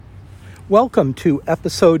Welcome to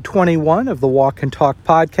episode 21 of the Walk and Talk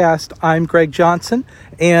podcast. I'm Greg Johnson,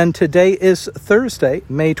 and today is Thursday,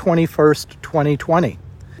 May 21st, 2020.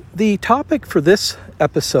 The topic for this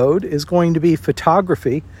episode is going to be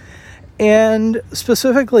photography, and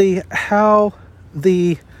specifically how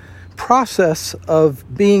the process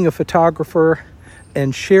of being a photographer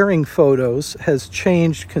and sharing photos has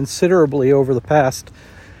changed considerably over the past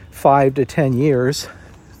 5 to 10 years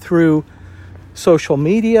through social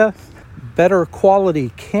media, better quality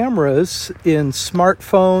cameras in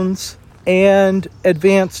smartphones, and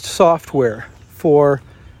advanced software for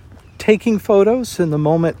taking photos in the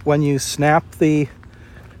moment when you snap the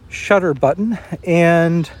shutter button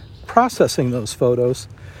and processing those photos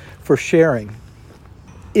for sharing.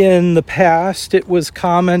 In the past, it was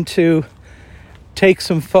common to take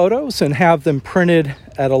some photos and have them printed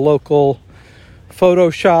at a local photo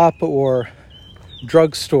shop or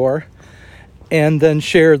drugstore, and then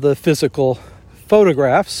share the physical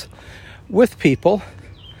photographs with people.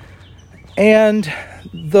 And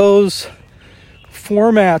those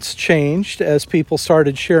formats changed as people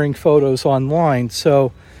started sharing photos online.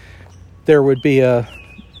 So there would be the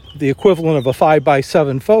equivalent of a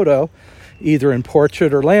 5x7 photo, either in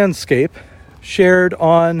portrait or landscape, shared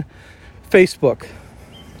on Facebook.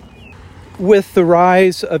 With the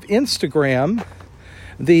rise of Instagram,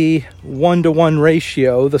 the 1-to-1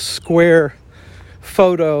 ratio, the square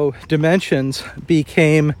photo dimensions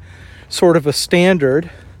became sort of a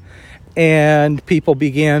standard, and people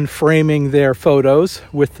began framing their photos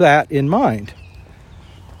with that in mind.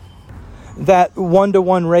 That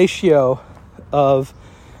 1-to-1 ratio of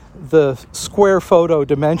the square photo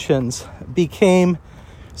dimensions became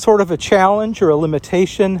sort of a challenge or a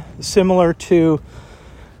limitation similar to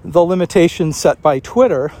the limitation set by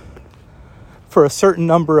Twitter for a certain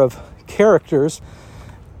number of characters.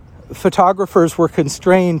 Photographers were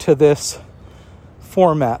constrained to this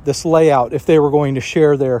format, this layout, if they were going to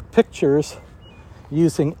share their pictures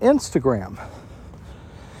using Instagram.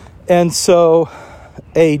 And so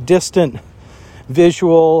a distant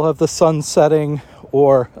visual of the sun setting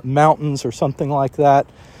or mountains or something like that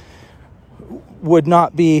would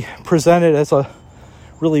not be presented as a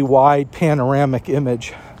really wide panoramic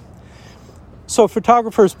image. So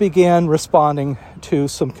photographers began responding to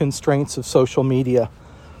some constraints of social media.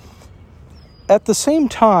 At the same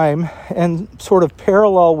time, and sort of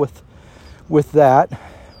parallel with that,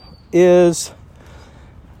 is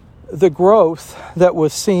the growth that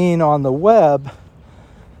was seen on the web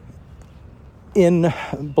in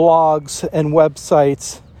blogs and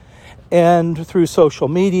websites and through social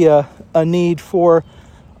media, a need for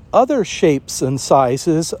other shapes and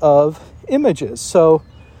sizes of images. So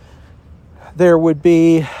there would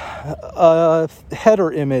be a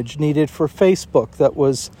header image needed for Facebook that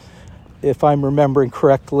was, if I'm remembering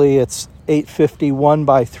correctly, it's 851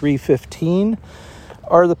 by 315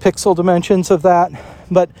 are the pixel dimensions of that.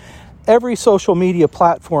 But every social media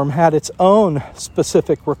platform had its own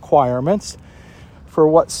specific requirements for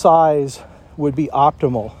what size would be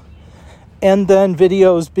optimal. And then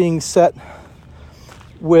videos being set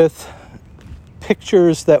with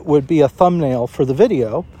pictures that would be a thumbnail for the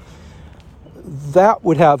video, that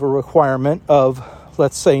would have a requirement of,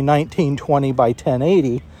 let's say, 1920 by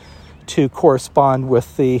 1080 to correspond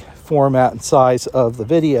with the format and size of the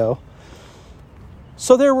video.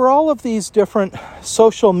 So there were all of these different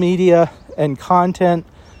social media and content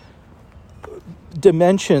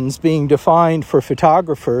dimensions being defined for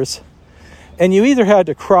photographers, and you either had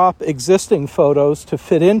to crop existing photos to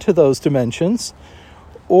fit into those dimensions,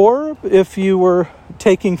 or if you were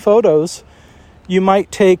taking photos, you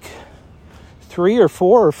might take 3 or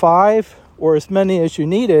 4 or 5 or as many as you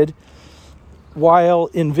needed while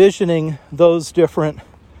envisioning those different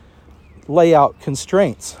layout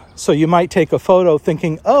constraints. So you might take a photo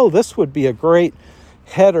thinking, oh, this would be a great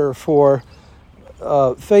header for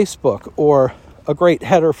Facebook, or a great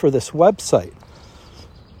header for this website.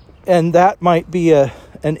 And that might be an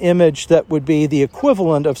image that would be the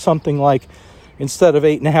equivalent of something like, instead of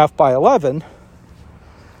 8.5 by 11,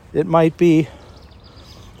 it might be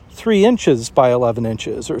 3 inches by 11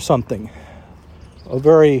 inches or something. A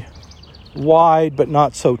very wide but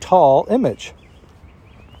not so tall image.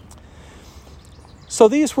 So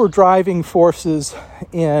these were driving forces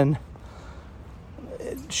in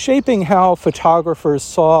shaping how photographers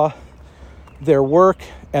saw their work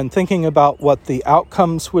and thinking about what the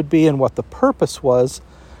outcomes would be and what the purpose was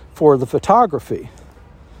for the photography.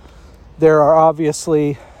 There are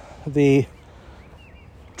obviously the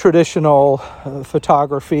traditional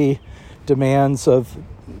photography demands of,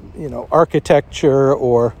 architecture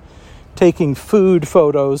or taking food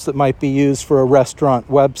photos that might be used for a restaurant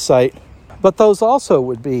website But those also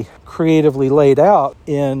would be creatively laid out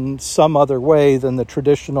in some other way than the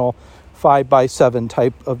traditional 5x7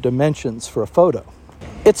 type of dimensions for a photo.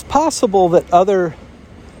 It's possible that other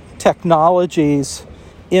technologies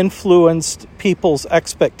influenced people's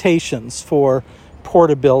expectations for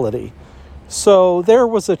portability. So there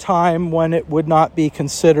was a time when it would not be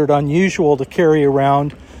considered unusual to carry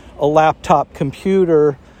around a laptop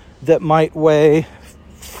computer that might weigh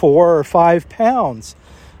 4 or 5 pounds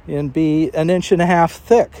and be 1.5 inches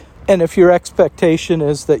thick. And if your expectation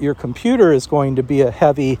is that your computer is going to be a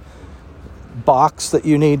heavy box that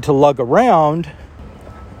you need to lug around,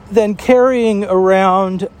 then carrying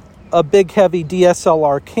around a big heavy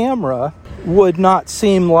DSLR camera would not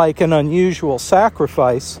seem like an unusual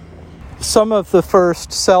sacrifice. Some of the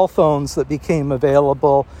first cell phones that became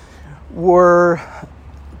available were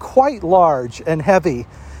quite large and heavy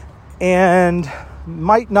and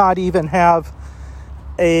might not even have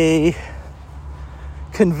a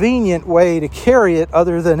convenient way to carry it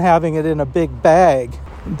other than having it in a big bag.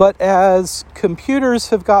 But as computers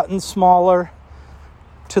have gotten smaller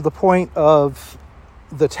to the point of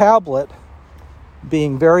the tablet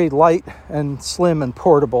being very light and slim and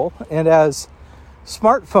portable, and as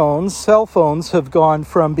smartphones, cell phones have gone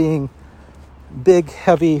from being big,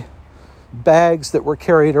 heavy bags that were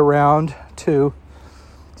carried around to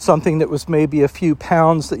something that was maybe a few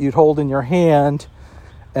pounds that you'd hold in your hand,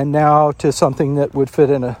 and now to something that would fit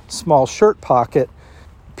in a small shirt pocket.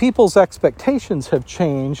 People's expectations have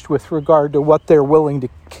changed with regard to what they're willing to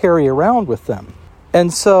carry around with them.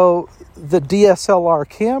 And so the DSLR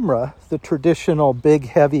camera, the traditional big,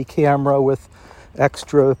 heavy camera with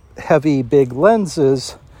extra heavy big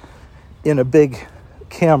lenses in a big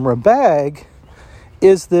camera bag,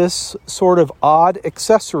 is this sort of odd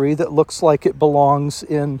accessory that looks like it belongs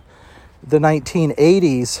in the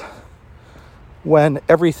 1980s when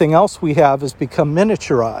everything else we have has become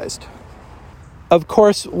miniaturized. Of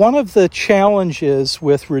course, one of the challenges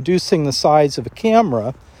with reducing the size of a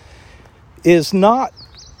camera is not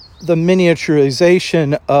the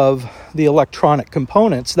miniaturization of the electronic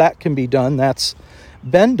components. That can be done. That's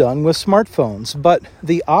been done with smartphones. But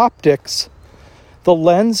the optics, the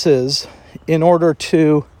lenses, in order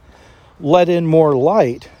to let in more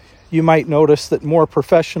light, you might notice that more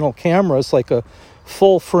professional cameras, like a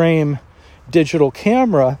full-frame digital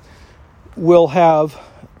camera, will have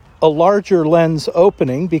a larger lens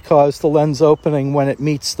opening, because the lens opening, when it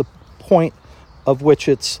meets the point of which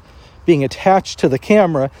it's being attached to the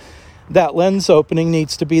camera, that lens opening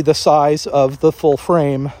needs to be the size of the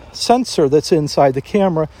full-frame sensor that's inside the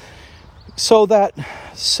camera. So that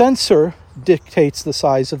sensor dictates the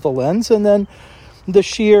size of the lens, and then the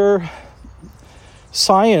sheer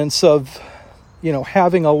science of,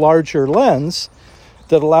 having a larger lens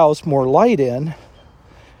that allows more light in,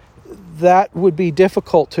 that would be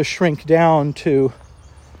difficult to shrink down to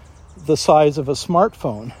the size of a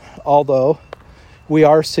smartphone, although we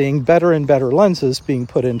are seeing better and better lenses being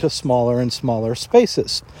put into smaller and smaller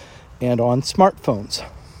spaces and on smartphones.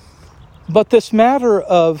 But this matter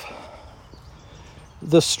of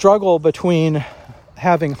the struggle between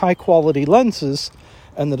having high-quality lenses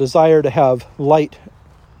and the desire to have light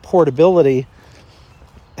portability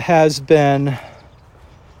has been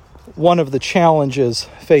one of the challenges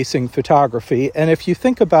facing photography. And if you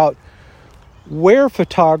think about where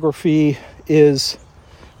photography is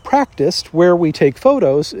practiced, where we take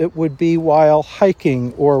photos, it would be while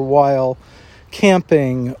hiking or while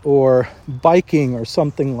camping or biking or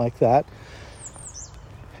something like that.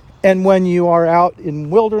 And when you are out in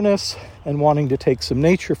wilderness and wanting to take some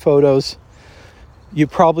nature photos, you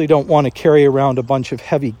probably don't want to carry around a bunch of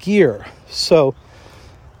heavy gear. So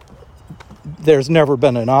there's never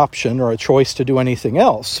been an option or a choice to do anything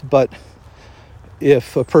else. But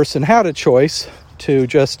if a person had a choice to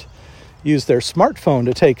just use their smartphone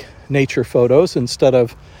to take nature photos instead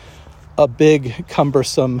of a big,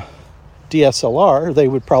 cumbersome DSLR, they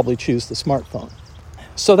would probably choose the smartphone.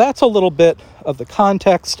 So that's a little bit of the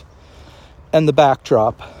context and the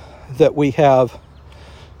backdrop, that we have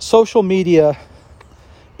social media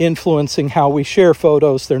influencing how we share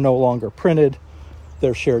photos. They're no longer printed.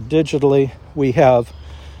 They're shared digitally. We have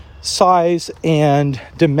size and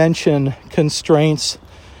dimension constraints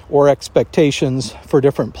or expectations for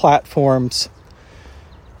different platforms.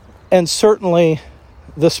 And certainly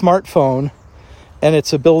the smartphone and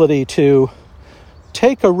its ability to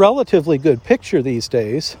take a relatively good picture these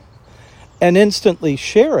days and instantly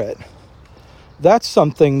share it, that's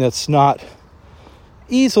something that's not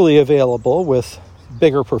easily available with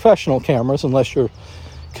bigger professional cameras, unless you're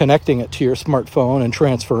connecting it to your smartphone and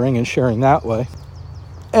transferring and sharing that way.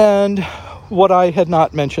 And what I had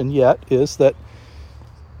not mentioned yet is that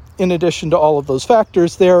in addition to all of those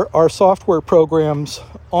factors, there are software programs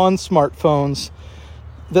on smartphones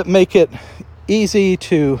that make it easy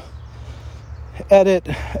to edit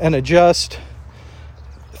and adjust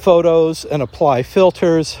photos and apply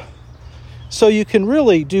filters. So you can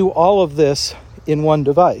really do all of this in one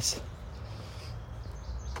device.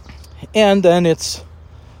 And then it's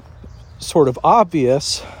sort of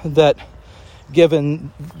obvious that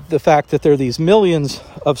given the fact that there are these millions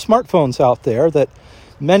of smartphones out there, that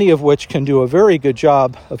many of which can do a very good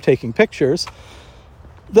job of taking pictures,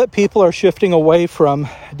 that people are shifting away from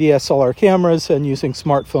DSLR cameras and using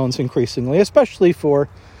smartphones increasingly, especially for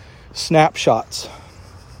snapshots.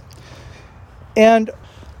 And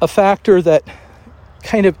a factor that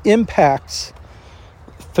kind of impacts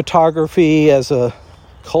photography as a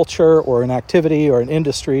culture or an activity or an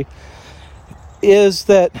industry is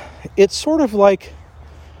that it's sort of like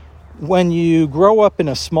when you grow up in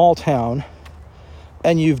a small town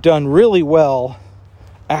and you've done really well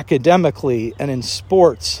academically and in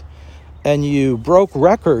sports, and you broke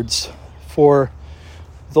records for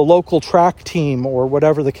the local track team or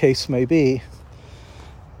whatever the case may be.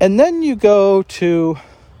 And then you go to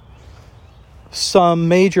some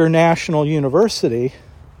major national university,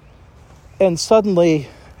 and suddenly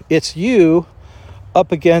it's you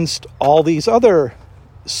up against all these other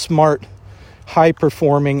smart,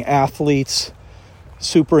 high-performing athletes,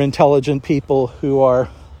 super intelligent people who are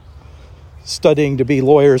studying to be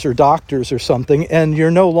lawyers or doctors or something, and you're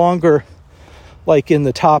no longer like in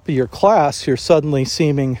the top of your class. You're suddenly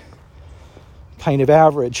seeming kind of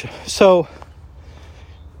average. So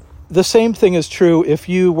the same thing is true if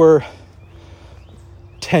you were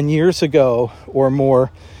 10 years ago or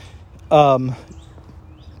more,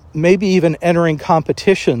 maybe even entering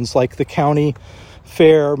competitions like the county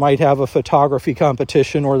fair might have a photography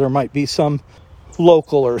competition, or there might be some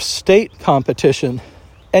local or state competition.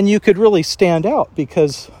 And you could really stand out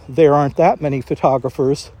because there aren't that many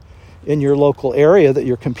photographers in your local area that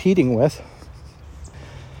you're competing with.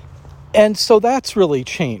 And so that's really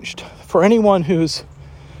changed. For anyone who's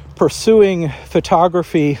pursuing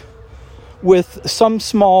photography with some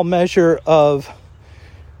small measure of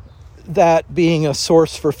that being a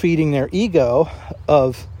source for feeding their ego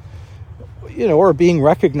of, or being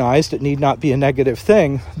recognized, it need not be a negative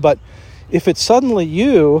thing. But if it's suddenly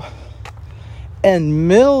you and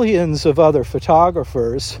millions of other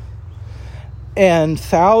photographers and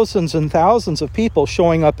thousands of people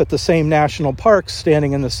showing up at the same national parks,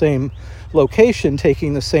 standing in the same location,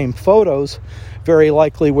 taking the same photos, very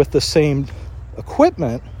likely with the same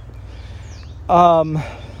equipment,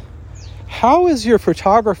 how is your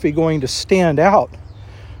photography going to stand out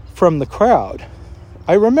from the crowd?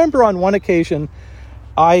 I remember on one occasion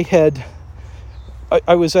I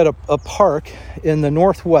was at a park in the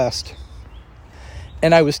Northwest,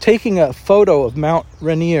 and I was taking a photo of Mount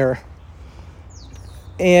Rainier,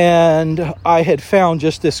 and I had found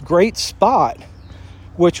just this great spot,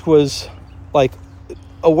 which was like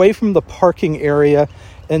away from the parking area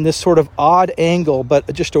in this sort of odd angle,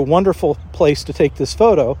 but just a wonderful place to take this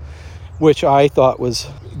photo, which I thought was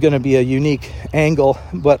going to be a unique angle.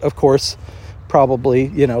 But of course, probably,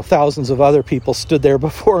 thousands of other people stood there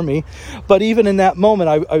before me. But even in that moment,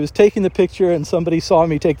 I was taking the picture, and somebody saw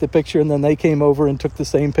me take the picture, and then they came over and took the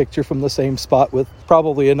same picture from the same spot with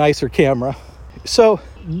probably a nicer camera. So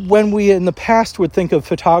when we in the past would think of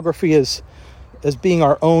photography as being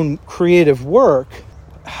our own creative work,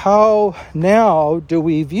 how now do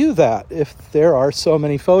we view that if there are so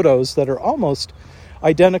many photos that are almost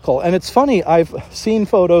identical? And it's funny, I've seen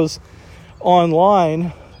photos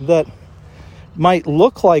online that might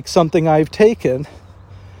look like something I've taken,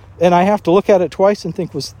 and I have to look at it twice and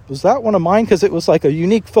think, was that one of mine? Because it was like a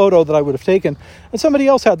unique photo that I would have taken, and somebody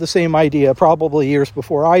else had the same idea probably years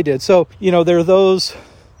before I did. So, there are those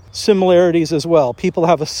similarities as well. People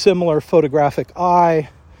have a similar photographic eye,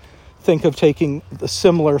 think of taking the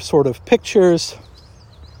similar sort of pictures,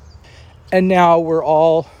 and now we're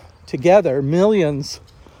all together, millions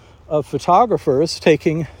of photographers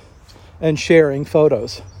taking and sharing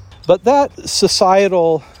photos. But that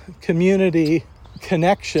societal community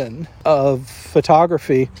connection of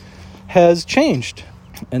photography has changed.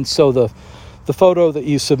 And so the photo that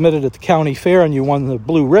you submitted at the county fair and you won the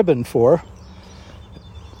blue ribbon for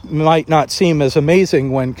might not seem as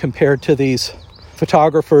amazing when compared to these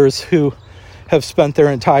photographers who have spent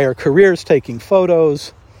their entire careers taking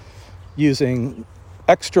photos, using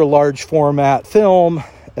extra large format film,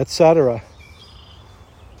 etc.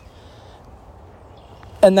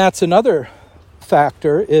 And that's another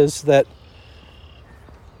factor, is that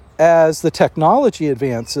as the technology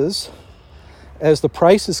advances, as the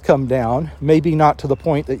prices come down, maybe not to the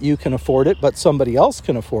point that you can afford it, but somebody else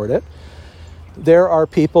can afford it, there are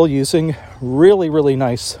people using really, really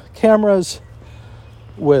nice cameras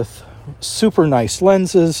with super nice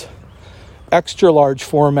lenses, extra large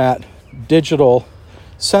format digital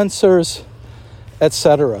sensors,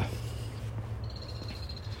 etc.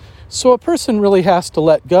 So a person really has to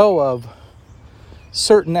let go of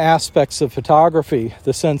certain aspects of photography,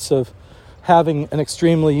 the sense of having an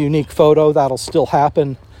extremely unique photo. That'll still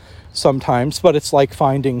happen sometimes, but it's like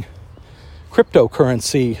finding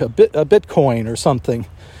cryptocurrency, a Bitcoin or something.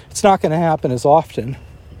 It's not going to happen as often.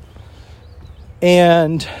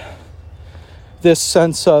 And this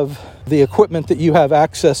sense of the equipment that you have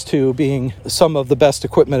access to being some of the best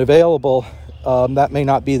equipment available, that may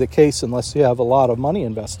not be the case unless you have a lot of money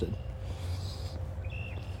invested.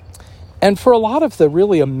 And for a lot of the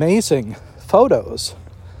really amazing photos,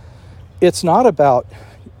 it's not about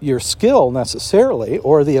your skill necessarily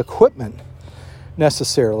or the equipment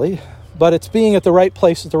necessarily, but it's being at the right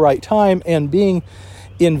place at the right time and being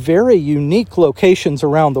in very unique locations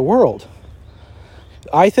around the world.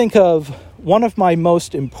 I think of one of my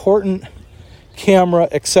most important camera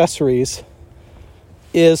accessories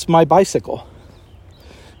is my bicycle.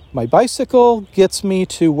 My bicycle gets me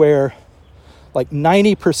to where like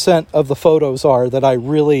 90% of the photos are that I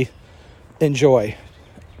really enjoy.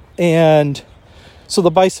 And so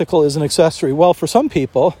the bicycle is an accessory. Well, for some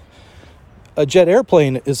people, a jet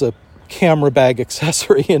airplane is a camera bag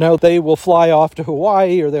accessory. You know, they will fly off to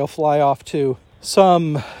Hawaii or they'll fly off to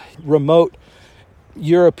some remote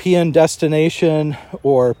European destination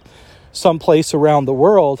or someplace around the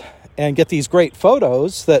world and get these great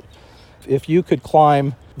photos that if you could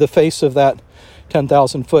climb the face of that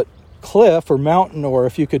 10,000 foot cliff or mountain, or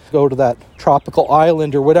if you could go to that tropical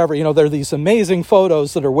island or whatever, you know, there are these amazing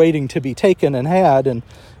photos that are waiting to be taken and had and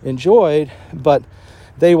enjoyed, but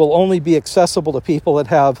they will only be accessible to people that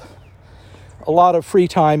have a lot of free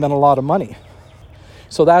time and a lot of money.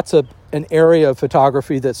 So that's an area of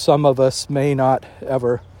photography that some of us may not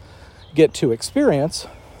ever get to experience.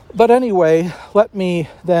 But anyway, let me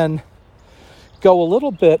then go a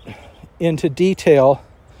little bit into detail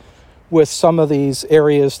with some of these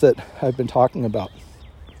areas that I've been talking about.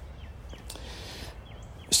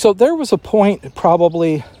 So there was a point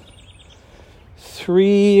probably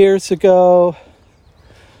 3 years ago,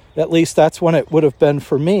 at least that's when it would have been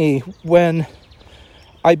for me, when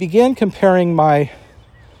I began comparing my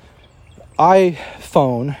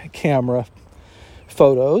iPhone camera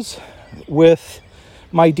photos with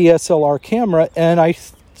my DSLR camera, and I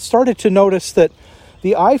started to notice that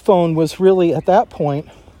the iPhone was really, at that point,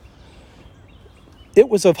 it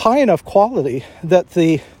was of high enough quality that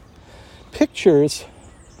the pictures,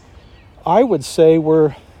 I would say,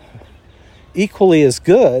 were equally as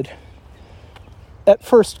good at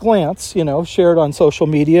first glance, you know, shared on social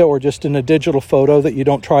media or just in a digital photo that you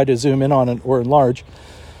don't try to zoom in on or enlarge.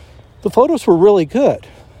 The photos were really good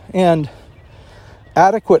and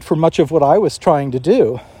adequate for much of what I was trying to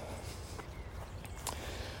do.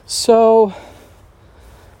 So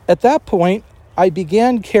at that point, I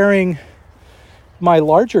began carrying my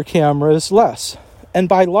larger cameras less. And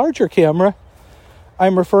by larger camera,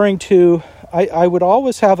 I'm referring to, I would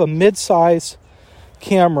always have a mid-size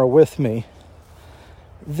camera with me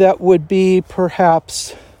that would be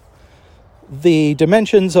perhaps the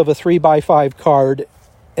dimensions of a 3x5 card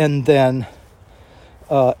and then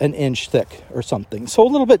an inch thick or something. So a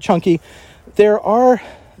little bit chunky. There are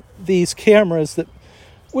these cameras that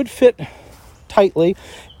would fit tightly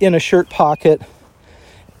in a shirt pocket,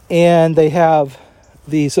 and they have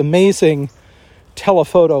these amazing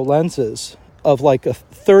telephoto lenses of like a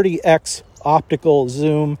 30x optical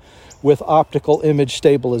zoom with optical image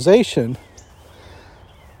stabilization.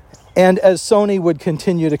 And as Sony would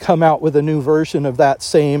continue to come out with a new version of that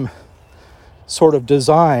same sort of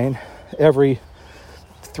design every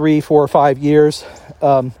 3, 4, 5 years,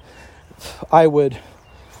 I would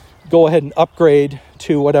go ahead and upgrade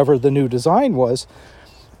to whatever the new design was.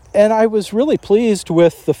 And I was really pleased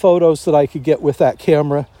with the photos that I could get with that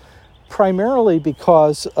camera, primarily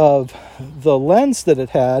because of the lens that it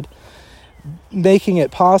had, making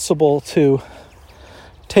it possible to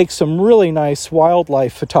take some really nice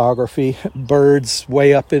wildlife photography, birds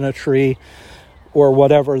way up in a tree, or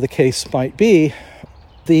whatever the case might be.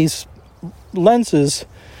 These lenses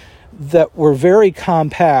that were very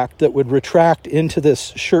compact, that would retract into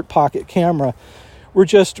this shirt pocket camera, were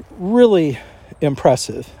just really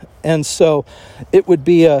impressive. And so it would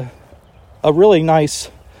be a really nice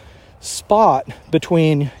spot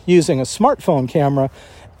between using a smartphone camera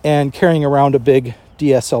and carrying around a big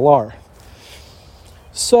DSLR.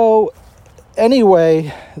 So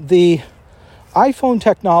anyway, the iPhone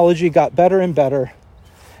technology got better and better,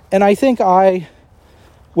 and I think I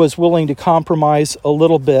was willing to compromise a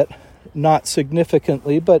little bit, not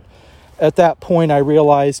significantly, but at that point I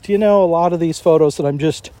realized, a lot of these photos that I'm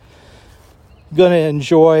just going to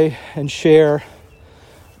enjoy and share,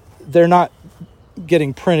 they're not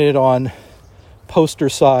getting printed on poster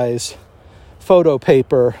size photo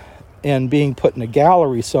paper and being put in a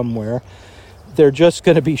gallery somewhere. They're just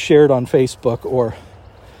going to be shared on Facebook or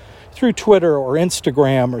through Twitter or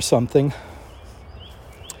Instagram or something.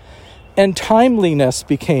 And timeliness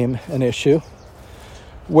became an issue,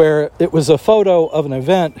 where it was a photo of an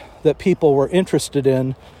event that people were interested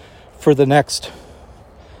in for the next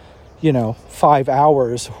 5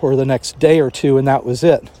 hours or the next day or two, and that was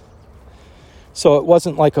it. So it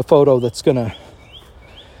wasn't like a photo that's going to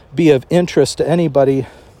be of interest to anybody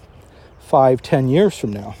 5-10 years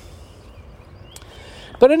from now.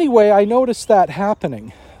 But anyway, I noticed that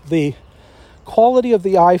happening. The quality of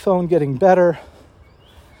the iPhone getting better,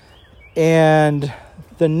 and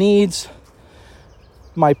the needs,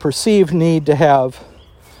 my perceived need to have,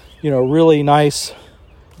 really nice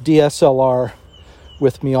DSLR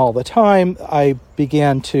with me all the time, I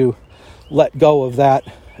began to let go of that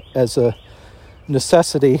as a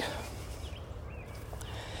necessity.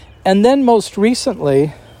 And then most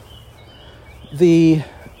recently, the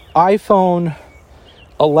iPhone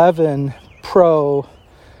 11 Pro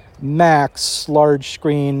Max large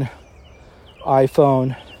screen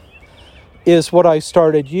iPhone is what I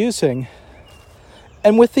started using.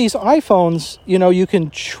 And with these iPhones, you can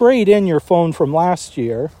trade in your phone from last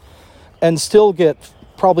year and still get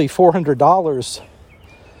probably $400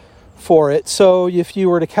 for it. So if you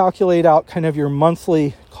were to calculate out kind of your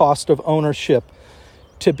monthly cost of ownership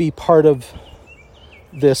to be part of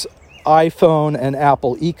this iPhone and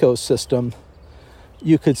Apple ecosystem,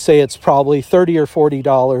 you could say it's probably $30 or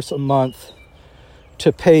 $40 a month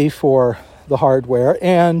to pay for the hardware.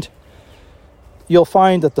 And you'll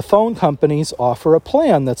find that the phone companies offer a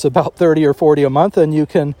plan that's about $30 or $40 a month, and you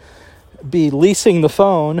can be leasing the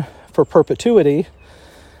phone for perpetuity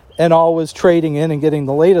and always trading in and getting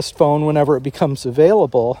the latest phone whenever it becomes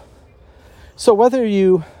available. So whether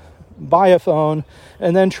you buy a phone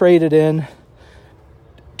and then trade it in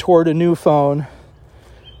toward a new phone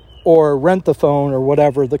or rent the phone or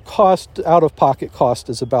whatever, the cost, out-of-pocket cost,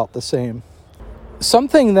 is about the same.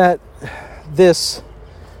 Something that this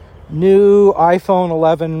new iPhone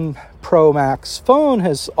 11 Pro Max phone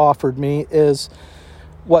has offered me is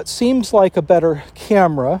what seems like a better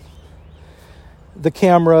camera. The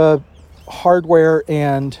camera hardware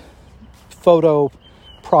and photo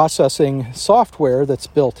processing software that's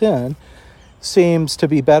built in seems to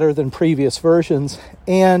be better than previous versions,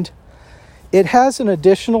 and it has an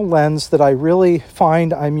additional lens that I really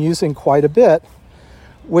find I'm using quite a bit,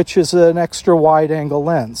 which is an extra wide angle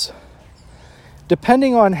lens.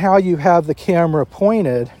 Depending on how you have the camera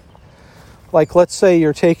pointed, like let's say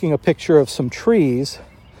you're taking a picture of some trees,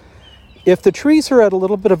 if the trees are at a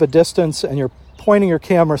little bit of a distance and you're pointing your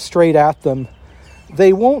camera straight at them,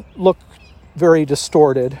 they won't look very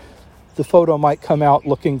distorted. The photo might come out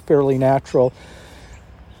looking fairly natural.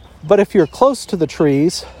 But if you're close to the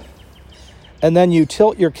trees and then you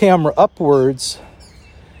tilt your camera upwards,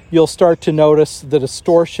 you'll start to notice the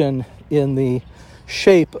distortion in the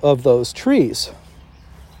shape of those trees.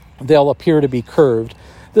 They'll appear to be curved.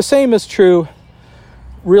 The same is true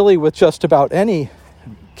really with just about any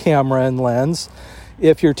camera and lens.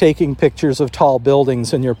 If you're taking pictures of tall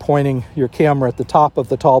buildings and you're pointing your camera at the top of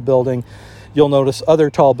the tall building, you'll notice other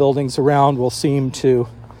tall buildings around will seem to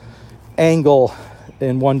angle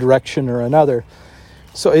in one direction or another.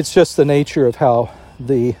 So it's just the nature of how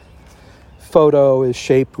the photo is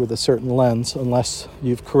shaped with a certain lens, unless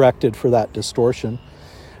you've corrected for that distortion.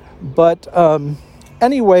 But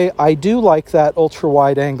anyway, I do like that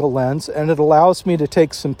ultra-wide angle lens, and it allows me to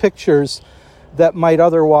take some pictures that might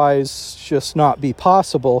otherwise just not be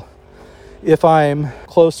possible. If I'm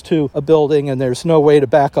close to a building and there's no way to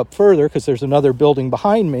back up further because there's another building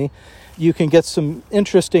behind me, you can get some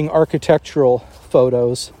interesting architectural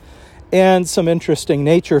photos and some interesting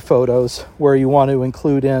nature photos where you want to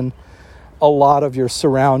include in a lot of your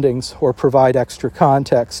surroundings or provide extra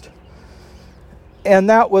context. And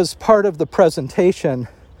that was part of the presentation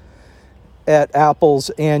at Apple's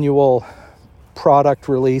annual product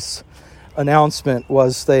release announcement.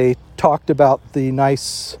 Was they talked about the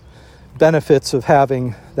nice benefits of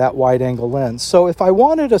having that wide angle lens. So if I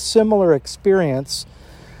wanted a similar experience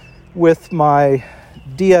with my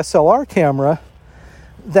DSLR camera,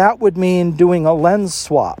 that would mean doing a lens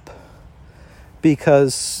swap.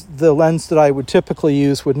 because the lens that I would typically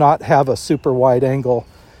use would not have a super wide angle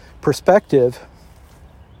perspective.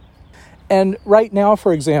 And right now,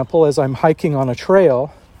 for example, as I'm hiking on a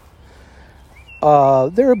trail,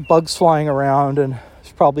 there are bugs flying around, and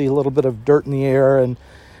there's probably a little bit of dirt in the air, and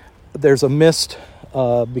there's a mist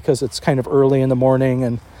because it's kind of early in the morning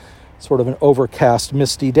and sort of an overcast,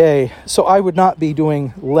 misty day. So I would not be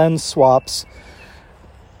doing lens swaps,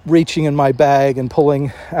 reaching in my bag and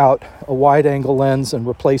pulling out a wide-angle lens and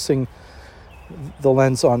replacing the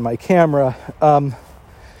lens on my camera.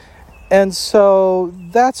 And so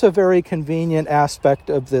that's a very convenient aspect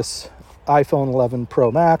of this iPhone 11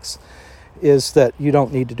 Pro Max, is that you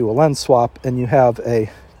don't need to do a lens swap, and you have a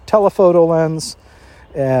telephoto lens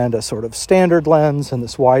and a sort of standard lens and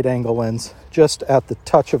this wide-angle lens just at the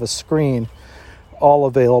touch of a screen, all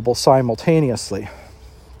available simultaneously.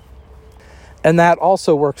 And that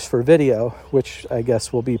also works for video, which I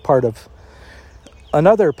guess will be part of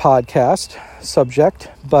another podcast subject,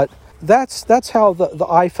 but that's how the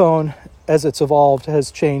iPhone, as it's evolved,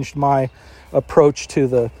 has changed my approach to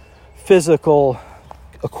the physical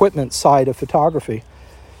equipment side of photography.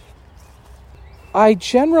 I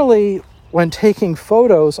generally, when taking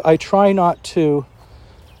photos, I try not to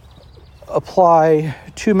apply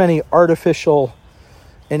too many artificial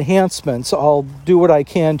enhancements. I'll do what I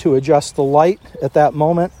can to adjust the light at that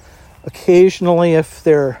moment. Occasionally, if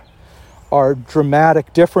there are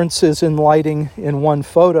dramatic differences in lighting in one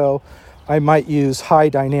photo, I might use high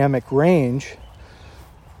dynamic range.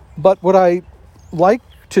 But what I like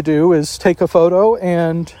to do is take a photo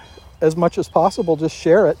and, as much as possible, just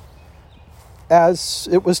share it as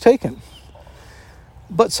it was taken.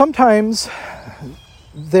 But sometimes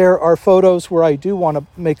there are photos where I do want to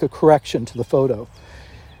make a correction to the photo.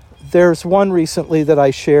 There's one recently that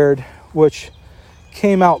I shared which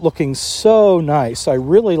came out looking so nice. I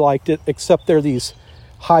really liked it, except there are these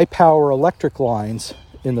high power electric lines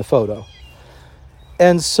in the photo.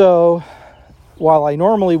 And so while I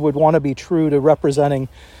normally would want to be true to representing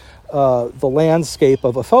the landscape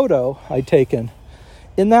of a photo I'd taken,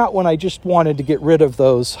 in that one I just wanted to get rid of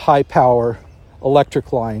those high power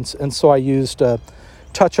electric lines. And so I used a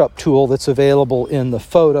touch-up tool that's available in the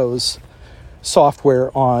Photos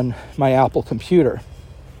software on my Apple computer.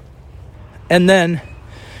 And then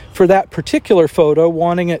for that particular photo,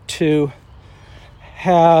 wanting it to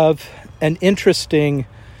have an interesting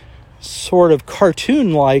sort of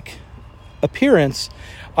cartoon-like appearance,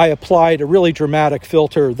 I applied a really dramatic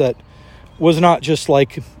filter that was not just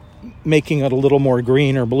like making it a little more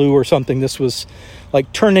green or blue or something. This was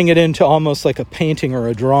like turning it into almost like a painting or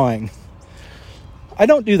a drawing. I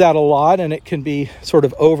don't do that a lot, and it can be sort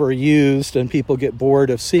of overused, and people get bored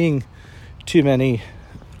of seeing too many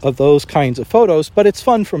of those kinds of photos, but it's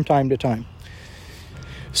fun from time to time.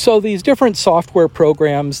 So these different software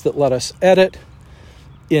programs that let us edit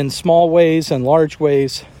in small ways and large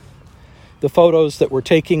ways the photos that we're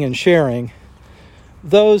taking and sharing,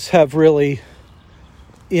 those have really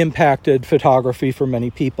impacted photography for many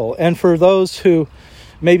people. And for those who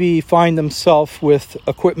maybe find themselves with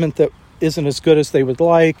equipment that isn't as good as they would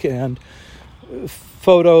like, and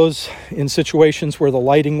photos in situations where the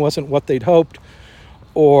lighting wasn't what they'd hoped,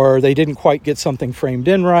 or they didn't quite get something framed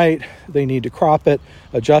in right, they need to crop it,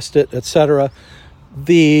 adjust it, etc.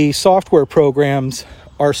 The software programs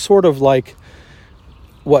are sort of like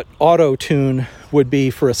what auto-tune would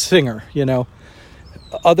be for a singer, you know.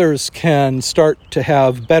 Others can start to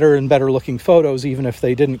have better and better looking photos even if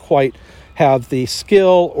they didn't quite have the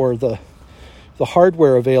skill or the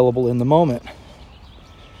hardware available in the moment.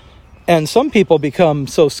 And some people become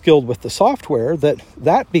so skilled with the software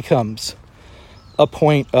that becomes a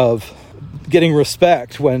point of getting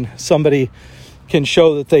respect, when somebody can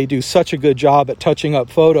show that they do such a good job at touching up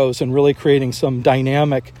photos and really creating some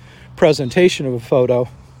dynamic presentation of a photo.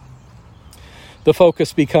 The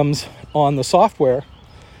focus becomes on the software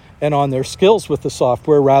and on their skills with the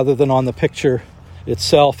software rather than on the picture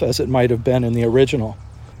itself as it might have been in the original.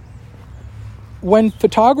 When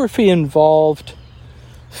photography involved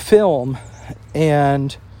film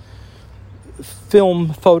and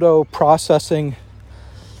film photo processing,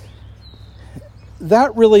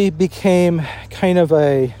 that really became kind of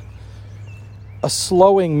a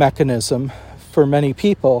slowing mechanism for many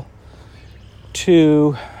people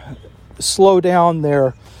to slow down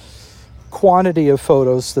their quantity of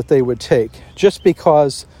photos that they would take, just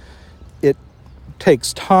because it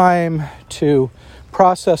takes time to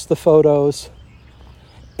process the photos,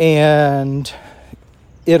 and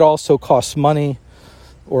it also costs money,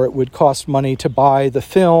 or it would cost money to buy the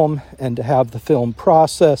film and to have the film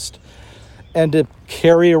processed and to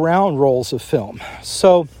carry around rolls of film.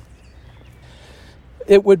 So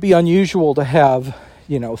it would be unusual to have,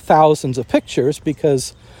 thousands of pictures,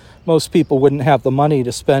 because most people wouldn't have the money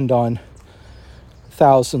to spend on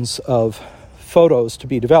thousands of photos to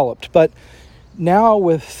be developed. But now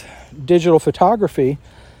with digital photography,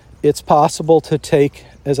 it's possible to take,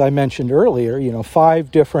 as I mentioned earlier,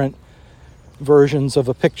 5 different versions of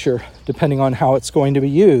a picture, depending on how it's going to be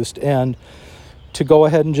used, and to go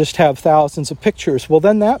ahead and just have thousands of pictures. Well,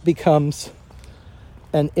 then that becomes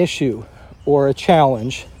an issue or a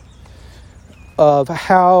challenge of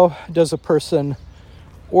how does a person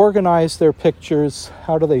organize their pictures,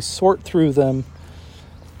 how do they sort through them,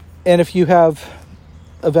 and if you have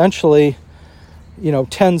eventually,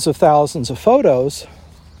 tens of thousands of photos,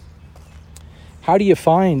 how do you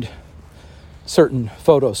find certain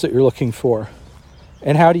photos that you're looking for?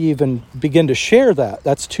 And how do you even begin to share that?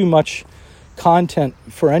 That's too much content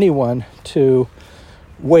for anyone to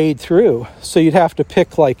wade through. So you'd have to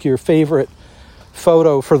pick like your favorite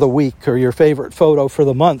photo for the week or your favorite photo for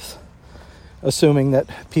the month, assuming that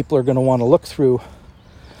people are going to want to look through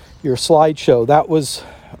your slideshow. That was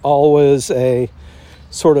always a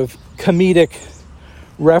sort of comedic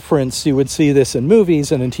reference. You would see this in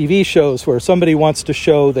movies and in TV shows where somebody wants to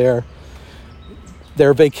show their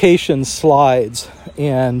vacation slides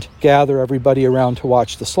and gather everybody around to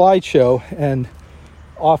watch the slideshow, and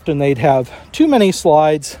often they'd have too many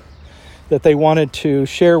slides that they wanted to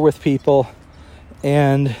share with people,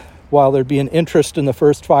 and while there'd be an interest in the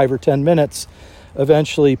first 5 or 10 minutes,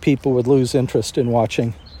 eventually people would lose interest in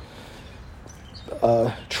watching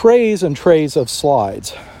trays and trays of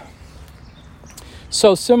slides.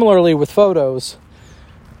 So similarly with photos,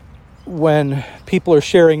 when people are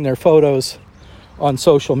sharing their photos on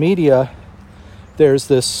social media, there's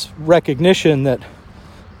this recognition that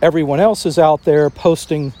everyone else is out there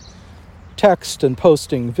posting text and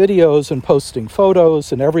posting videos and posting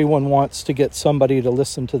photos, and everyone wants to get somebody to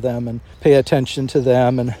listen to them and pay attention to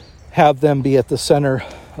them and have them be at the center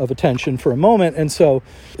of attention for a moment. And so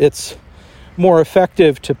it's more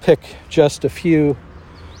effective to pick just a few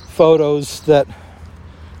photos that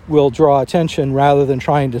will draw attention rather than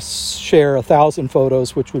trying to share 1,000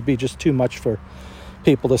 photos, which would be just too much for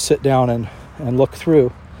people to sit down and look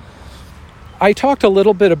through. I talked a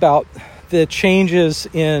little bit about the changes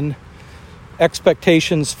in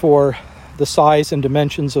expectations for the size and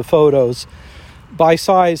dimensions of photos. By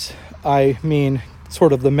size, I mean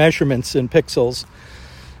sort of the measurements in pixels,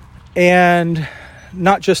 and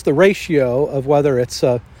not just the ratio of whether it's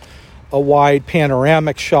a wide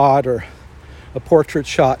panoramic shot or a portrait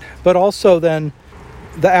shot, but also then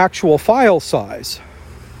the actual file size.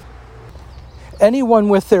 Anyone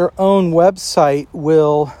with their own website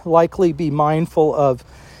will likely be mindful of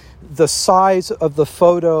the size of the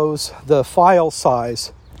photos, the file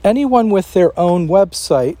size. Anyone with their own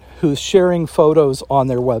website who's sharing photos on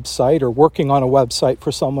their website or working on a website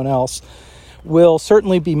for someone else will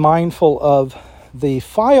certainly be mindful of the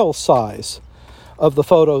file size of the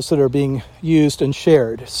photos that are being used and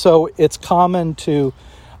shared. So it's common to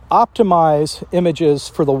optimize images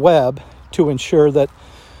for the web to ensure that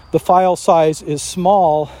the file size is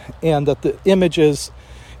small and that the images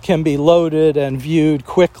can be loaded and viewed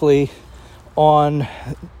quickly on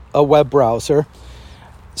a web browser.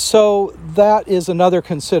 So that is another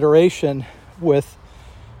consideration with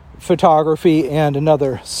photography and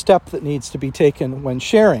another step that needs to be taken when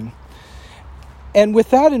sharing. And with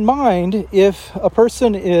that in mind, if a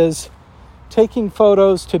person is taking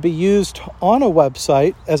photos to be used on a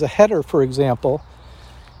website as a header, for example,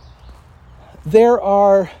 there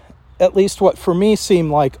are at least what for me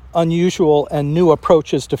seem like unusual and new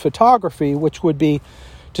approaches to photography, which would be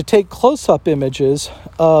to take close-up images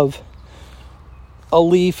of a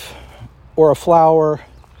leaf or a flower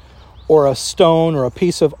or a stone or a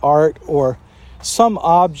piece of art or some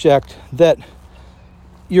object that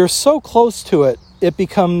you're so close to it, it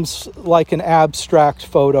becomes like an abstract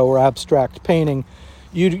photo or abstract painting.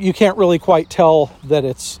 You can't really quite tell that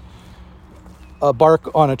it's a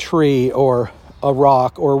bark on a tree or a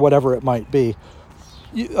rock or whatever it might be.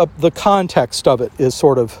 The context of it is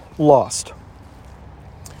sort of lost.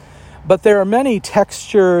 But there are many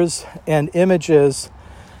textures and images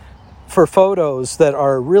for photos that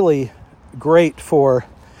are really great for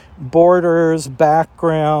borders,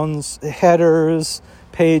 backgrounds, headers,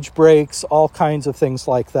 page breaks, all kinds of things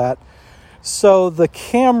like that. So the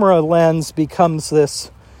camera lens becomes this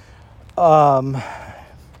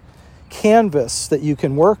canvas that you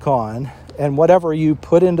can work on, and whatever you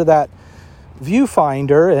put into that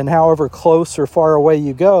viewfinder and however close or far away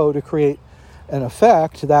you go to create an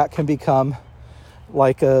effect, that can become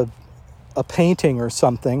like a painting or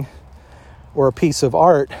something, or a piece of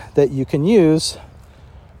art that you can use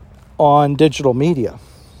on digital media.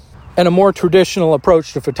 And a more traditional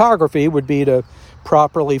approach to photography would be to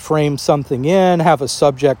properly frame something in, have a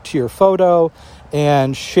subject to your photo,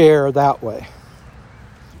 and share that way.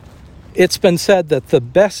 It's been said that the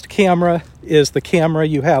best camera is the camera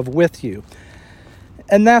you have with you.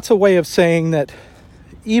 And that's a way of saying that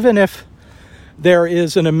even if there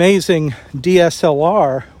is an amazing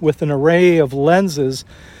DSLR with an array of lenses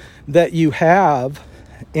that you have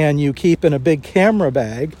and you keep in a big camera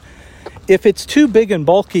bag, if it's too big and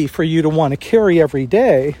bulky for you to want to carry every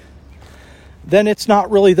day, then it's not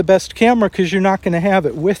really the best camera because you're not going to have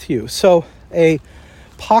it with you. So a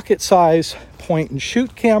pocket-size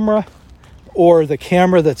point-and-shoot camera or the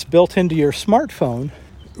camera that's built into your smartphone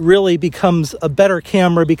really becomes a better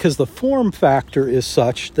camera because the form factor is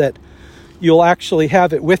such that you'll actually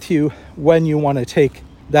have it with you when you want to take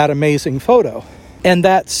that amazing photo. And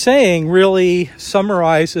that saying really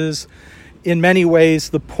summarizes in many ways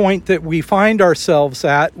the point that we find ourselves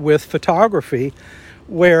at with photography,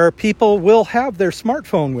 where people will have their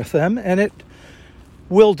smartphone with them and it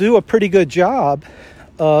will do a pretty good job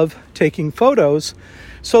of taking photos.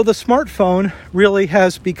 So the smartphone really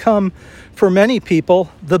has become, for many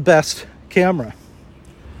people, the best camera.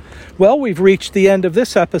 Well, we've reached the end of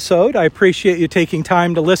this episode. I appreciate you taking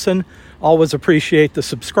time to listen. Always appreciate the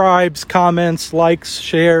subscribes, comments, likes,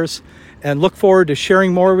 shares, and look forward to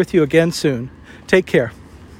sharing more with you again soon. Take care.